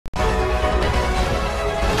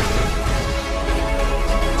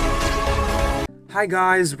Hi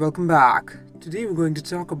guys, welcome back. Today we're going to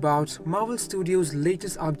talk about Marvel Studios'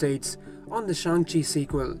 latest updates on the Shang-Chi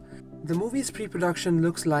sequel. The movie's pre-production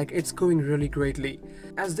looks like it's going really greatly,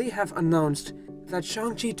 as they have announced that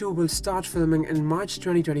Shang-Chi 2 will start filming in March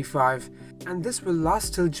 2025 and this will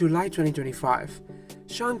last till July 2025.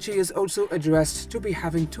 Shang-Chi is also addressed to be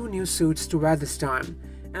having 2 new suits to wear this time,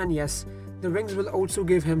 and yes, the rings will also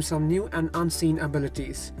give him some new and unseen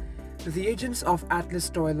abilities. The Agents of Atlas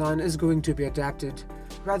storyline is going to be adapted,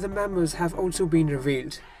 where the members have also been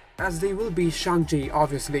revealed, as they will be Shang-Chi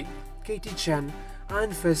obviously, Katie Chen,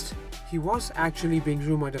 Iron Fist, he was actually being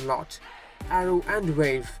rumored a lot, Arrow and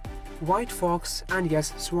Wave, White Fox, and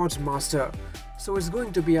yes, Swordsmaster, so it's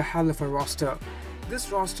going to be a hell of a roster.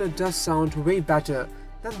 This roster does sound way better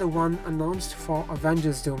than the one announced for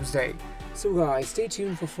Avengers Doomsday. So guys, stay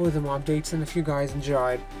tuned for further updates, and if you guys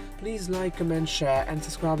enjoyed, please like, comment, share and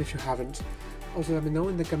subscribe if you haven't. Also let me know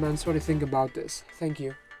in the comments what you think about this. Thank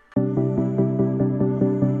you.